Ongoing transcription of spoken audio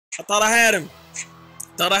I thought I had him.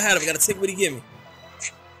 Thought I had him. I gotta take what he give me.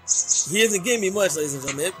 He isn't giving me much, ladies and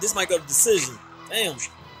gentlemen. This might go to decision. Damn.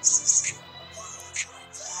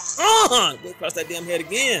 Go across that damn head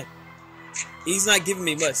again. He's not giving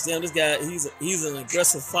me much. Damn, this guy, he's an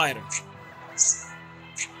aggressive fighter.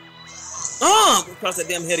 Go across that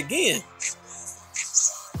damn head again.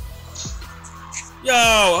 Yo,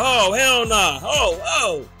 oh, hell nah.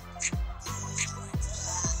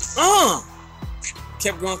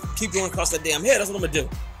 Keep going across that damn head. That's what I'm gonna do.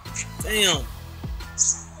 Damn.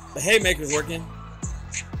 The haymaker's working.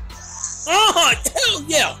 Hell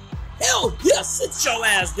yeah. Hell yeah. Sit your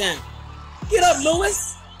ass down. Get up,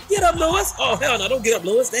 Lewis. Get up, Lewis. Oh, hell no. Don't get up,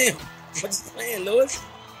 Lewis. Damn. I'm just playing, Lewis.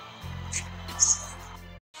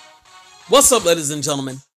 What's up, ladies and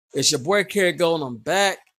gentlemen? It's your boy, Carrot Gold, and I'm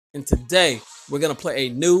back. And today, we're going to play a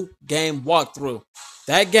new game walkthrough.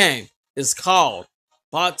 That game is called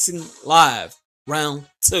Boxing Live Round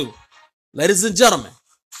 2. Ladies and gentlemen,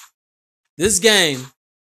 this game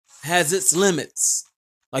has its limits.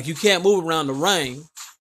 Like, you can't move around the ring,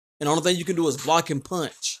 and the only thing you can do is block and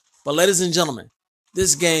punch. But ladies and gentlemen,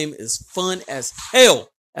 this game is fun as hell.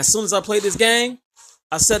 As soon as I played this game,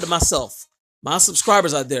 I said to myself, my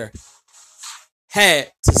subscribers out there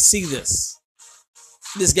had to see this.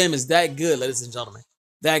 This game is that good, ladies and gentlemen.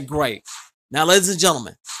 That great. Now, ladies and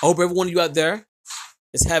gentlemen, I hope every one of you out there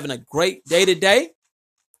is having a great day today.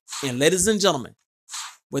 And ladies and gentlemen,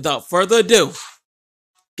 without further ado,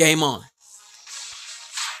 game on.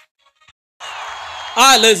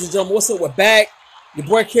 All right, ladies and gentlemen, what's up? We're back. Your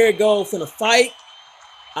boy Carrot Gold finna fight.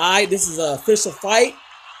 All right, this is an official fight.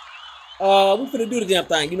 We finna do the damn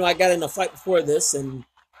thing. You know, I got in a fight before this, and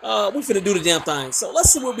we finna do the damn thing. So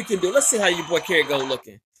let's see what we can do. Let's see how your boy Carrot Gold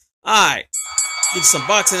looking. All right, get some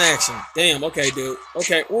boxing action. Damn. Okay, dude.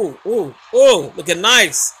 Okay. Ooh. Looking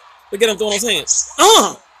nice. Look at him throwing those hands.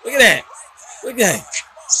 Look at that. Look at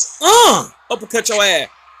that. Uppercut your ass.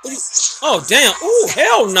 Oh damn. Ooh,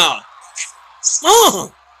 hell no. Nah.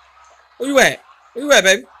 Where you at? Where you at,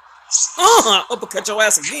 baby? Uppercut your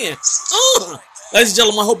ass again. Ladies and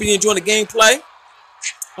gentlemen, I hope you enjoy the gameplay.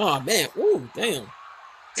 Oh man. Ooh, damn.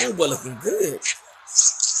 That boy looking good.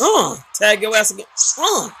 Tag your ass again.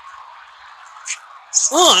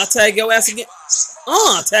 I tag your ass again.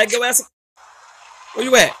 Tag your ass again. Where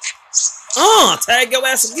you at? Tag your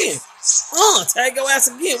ass again. Tag your ass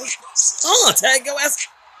again. Tag your ass.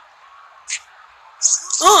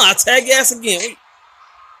 I tag your ass again.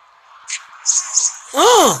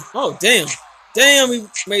 Oh damn. Damn, he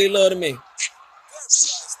made love to me.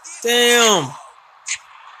 Damn.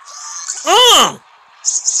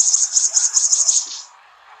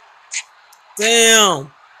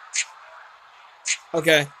 Damn.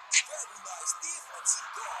 Okay.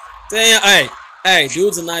 Damn. Hey,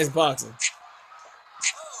 dude's a nice boxer.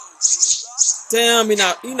 Damn, he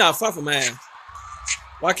not far from my ass.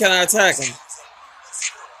 Why can't I attack him?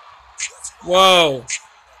 Whoa.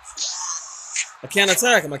 I can't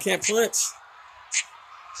attack him. I can't punch.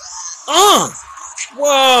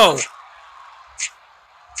 Whoa.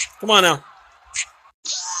 Come on now.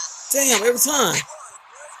 Damn, every time.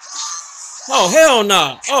 Oh, hell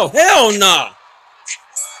no. Oh, hell no.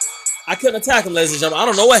 I couldn't attack him, ladies and gentlemen. I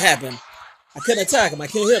don't know what happened. I couldn't attack him. I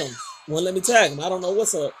can't hit him. Won't let me tag him. I don't know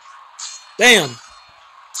what's up. Damn.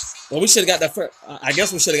 Well, we should have got that first. I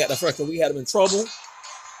guess we should have got that first because we had him in trouble.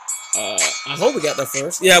 I hope we got that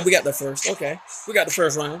first. Yeah, we got that first. Okay. We got the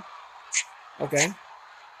first round. Okay.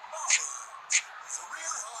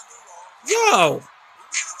 Yo.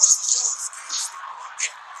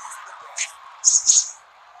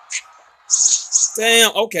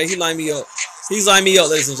 Damn. Okay, he lined me up. He's lined me up,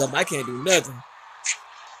 ladies and gentlemen. I can't do nothing.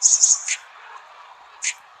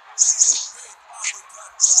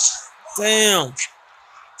 Damn.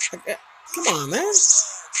 Come on, man.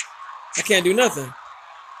 I can't do nothing.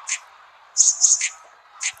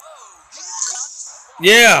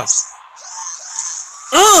 Yeah.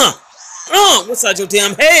 What's out your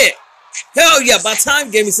damn head? Hell yeah, by time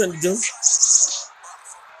gave me something to do.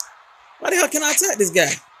 Why the hell can I attack this guy?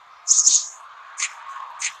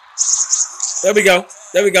 There we go.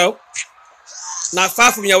 There we go. Not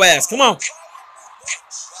far from your ass. Come on.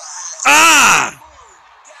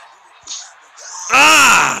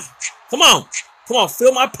 Come on. Come on.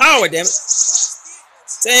 Feel my power, damn it.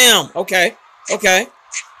 Damn. Okay. Okay.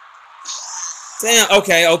 Damn.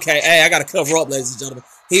 Okay. Hey, I got to cover up, ladies and gentlemen.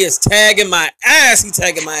 He is tagging my ass. He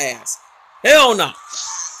tagging my ass. Hell no.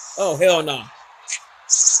 Oh, hell no.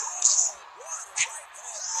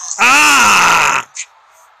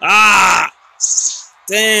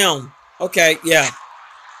 Damn. Okay, yeah.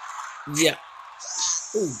 Yeah.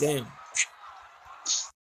 Ooh, damn.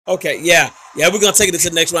 Okay, yeah. We're gonna take it to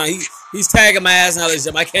the next round. He's tagging my ass now, ladies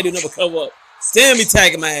and gentlemen. I can't do nothing but cover up. Damn, he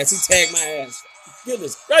tagging my ass. He tagged my ass.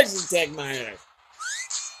 Goodness gracious, he tagged my ass.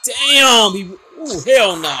 Damn, ooh,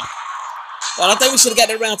 hell no. Well, I think we should have got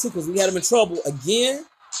that round too because we had him in trouble again.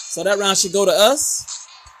 So that round should go to us,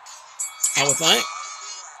 I would think.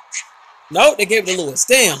 Nope, they gave it to Lewis.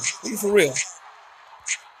 Damn, are you for real?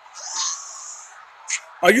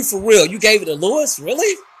 Are you for real? You gave it to Lewis?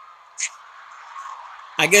 Really?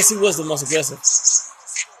 I guess he was the most aggressive.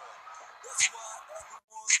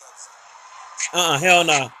 Hell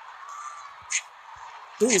no.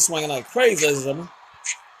 Dude was swinging like crazy, ladies and gentlemen.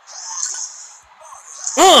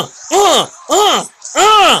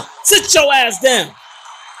 Sit your ass down.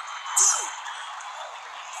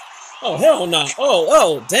 Oh, hell no.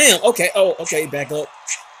 Oh, damn. Okay, okay, back up.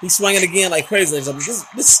 He's swinging again like crazy, ladies and gentlemen.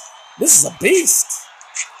 This is a beast.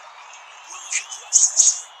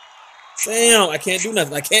 Damn, I can't do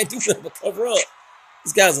nothing. I can't do nothing but cover up.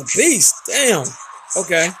 This guy's a beast. Damn.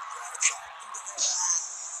 Okay.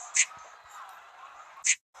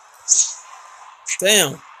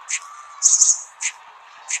 Damn.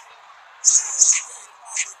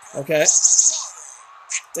 Okay.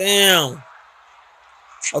 Damn.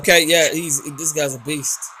 Okay, yeah, this guy's a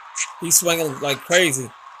beast. He's swinging like crazy.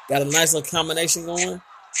 Got a nice little combination going.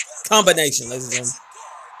 Combination, ladies and gentlemen.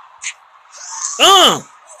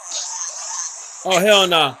 Oh, hell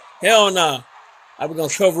no. Hell no. All right, we're going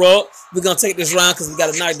to cover up. We're going to take this round because we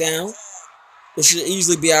got a knockdown. This should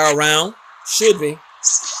easily be our round. Should be.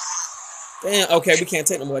 Damn. Okay, we can't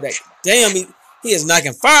take no more of that. Damn, he is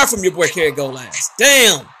knocking fire from your boy Kerry Go last.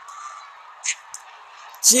 Damn.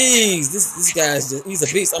 Jeez, this guy's he's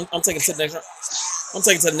a beast. I'm taking it to the next round. I'm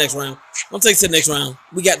taking it to the next round. I'm taking it to the next round.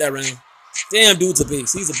 We got that round. Damn, dude's a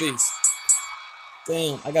beast. He's a beast.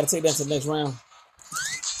 Damn, I got to take that to the next round.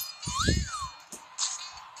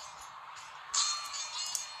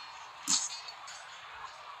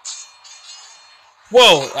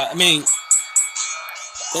 Whoa, I mean,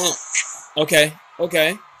 damn. Okay. We're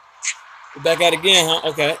back at it again, huh?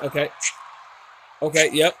 Okay,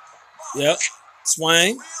 yep.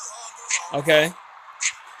 Swing. Okay.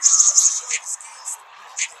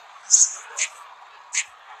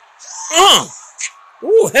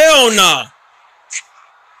 Ooh, hell nah.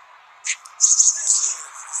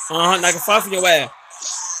 Knock a fire from your ass.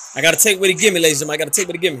 I gotta take what he give me, ladies and gentlemen. I gotta take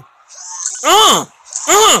what he give me.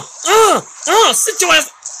 Sit your ass.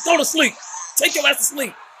 Go to sleep. Take your ass to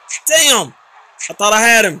sleep. Damn. I thought I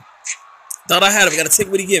had him. I gotta take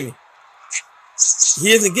what he give me.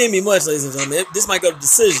 He isn't giving me much, ladies and gentlemen. This might go to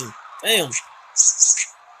decision. Damn.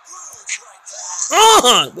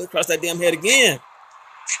 We'll cross that damn head again.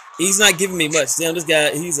 He's not giving me much. Damn, this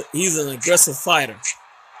guy, he's an aggressive fighter.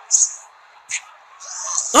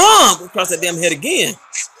 We'll cross that damn head again.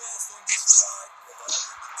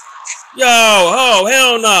 Yo, oh,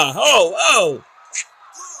 hell nah.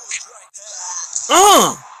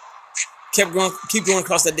 Keep going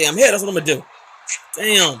across that damn head. That's what I'm gonna do.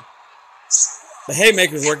 Damn. The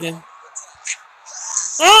haymaker's working.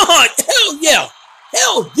 Hell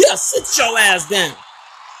yeah. Sit your ass down.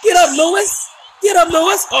 Get up, Lewis.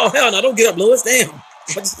 Oh, hell no. Don't get up, Lewis. Damn. I'm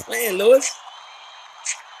just playing, Lewis.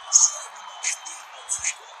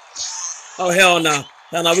 Oh, hell no.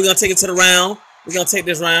 We're going to take it to the round. We're going to take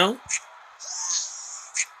this round.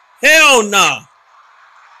 Hell no.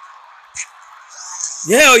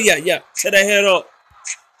 Hell yeah. Tear that head up.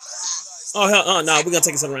 Oh, hell no. We're going to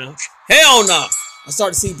take it to the round. Hell no. I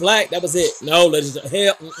started to see black. That was it. No, ladies and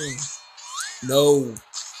gentlemen. No.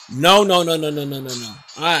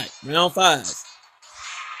 All right, round 5.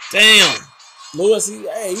 Damn. Lewis, he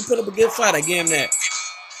put up a good fight. I gave him that.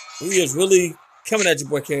 He is really coming at your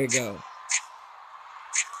boy Kerry Go.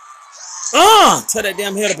 Tear that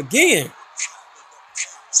damn head up again.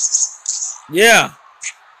 Yeah.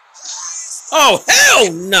 Oh,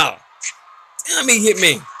 hell no. Damn, he hit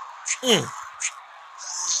me.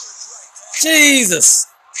 Jesus.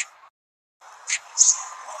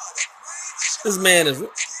 This man is...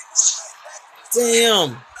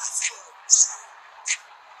 Damn.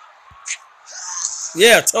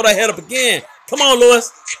 Yeah, toe that head up again. Come on,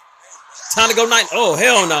 Lewis. Time to go night. Oh,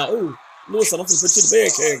 hell no. Ooh, Lewis, I'm going to put you to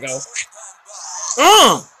bed. There you go.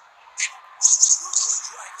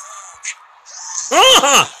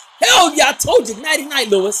 Hell yeah, I told you. Nighty night,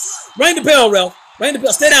 Lewis. Ring the bell, Ralph. Ring the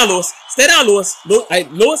bell. Stay down, Lewis. Hey,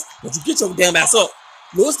 Lewis, don't you get your damn ass up.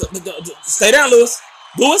 Lewis, stay down, Lewis.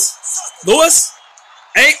 Lewis.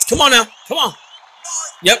 Hey, come on now. Come on.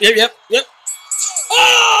 Yep.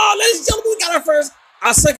 Oh, ladies and gentlemen, we got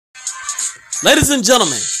our second. Ladies and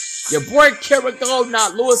gentlemen, your boy Kerry Go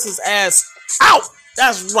knocked Lewis's ass out.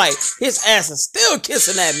 That's right. His ass is still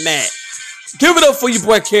kissing that mat. Give it up for your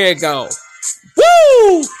boy Carrot Gold.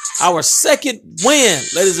 Woo! Our second win,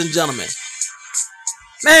 ladies and gentlemen.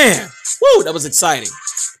 Man, woo, that was exciting.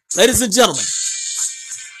 Ladies and gentlemen,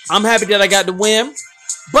 I'm happy that I got the win,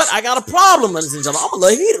 but I got a problem, ladies and gentlemen. I'm a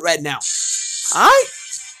little heated right now. All right?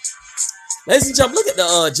 Ladies and gentlemen, look at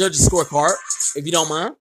the judges' scorecard, if you don't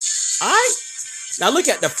mind. All right? Now look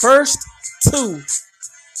at the first two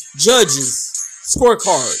judges'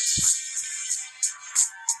 scorecards.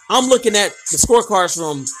 I'm looking at the scorecards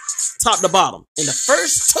from top to bottom. And the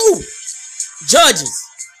first two judges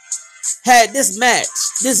had this match,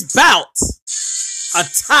 this bout, a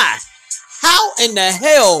tie. How in the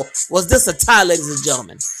hell was this a tie, ladies and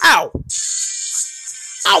gentlemen? How?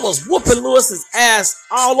 I was whooping Lewis's ass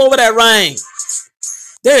all over that ring.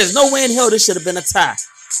 There is no way in hell this should have been a tie.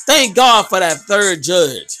 Thank God for that third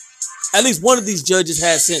judge. At least one of these judges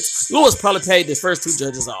had sense. Lewis probably paid the first two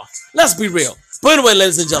judges off. Let's be real. But anyway,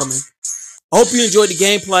 ladies and gentlemen, I hope you enjoyed the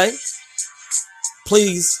gameplay.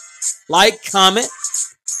 Please like, comment.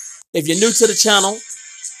 If you're new to the channel,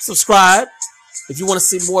 subscribe. If you want to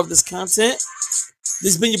see more of this content.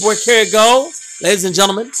 This has been your boy Carrot Gold. Ladies and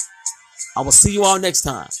gentlemen, I will see you all next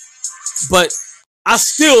time. But I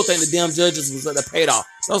still think the damn judges was that paid off.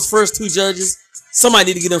 Those first two judges, somebody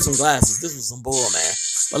need to get them some glasses. This was some bull, man.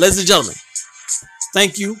 But ladies and gentlemen,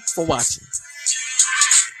 thank you for watching.